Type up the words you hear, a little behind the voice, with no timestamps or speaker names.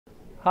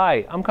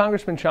Hi, I'm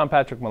Congressman Sean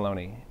Patrick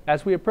Maloney.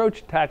 As we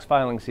approach tax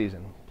filing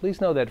season,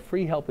 please know that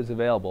free help is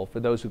available for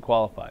those who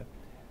qualify.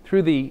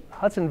 Through the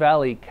Hudson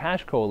Valley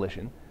CASH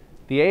Coalition,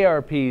 the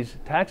AARP's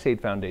Tax Aid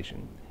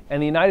Foundation,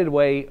 and the United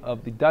Way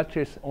of the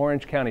Dutchess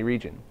Orange County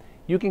region,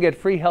 you can get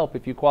free help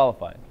if you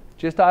qualify.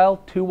 Just dial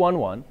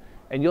 211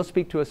 and you'll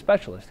speak to a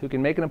specialist who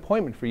can make an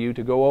appointment for you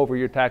to go over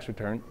your tax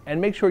return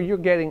and make sure you're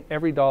getting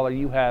every dollar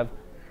you have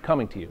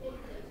coming to you.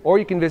 Or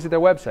you can visit their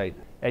website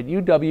at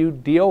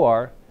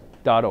uwdor.org.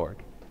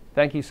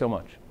 Thank you so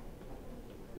much.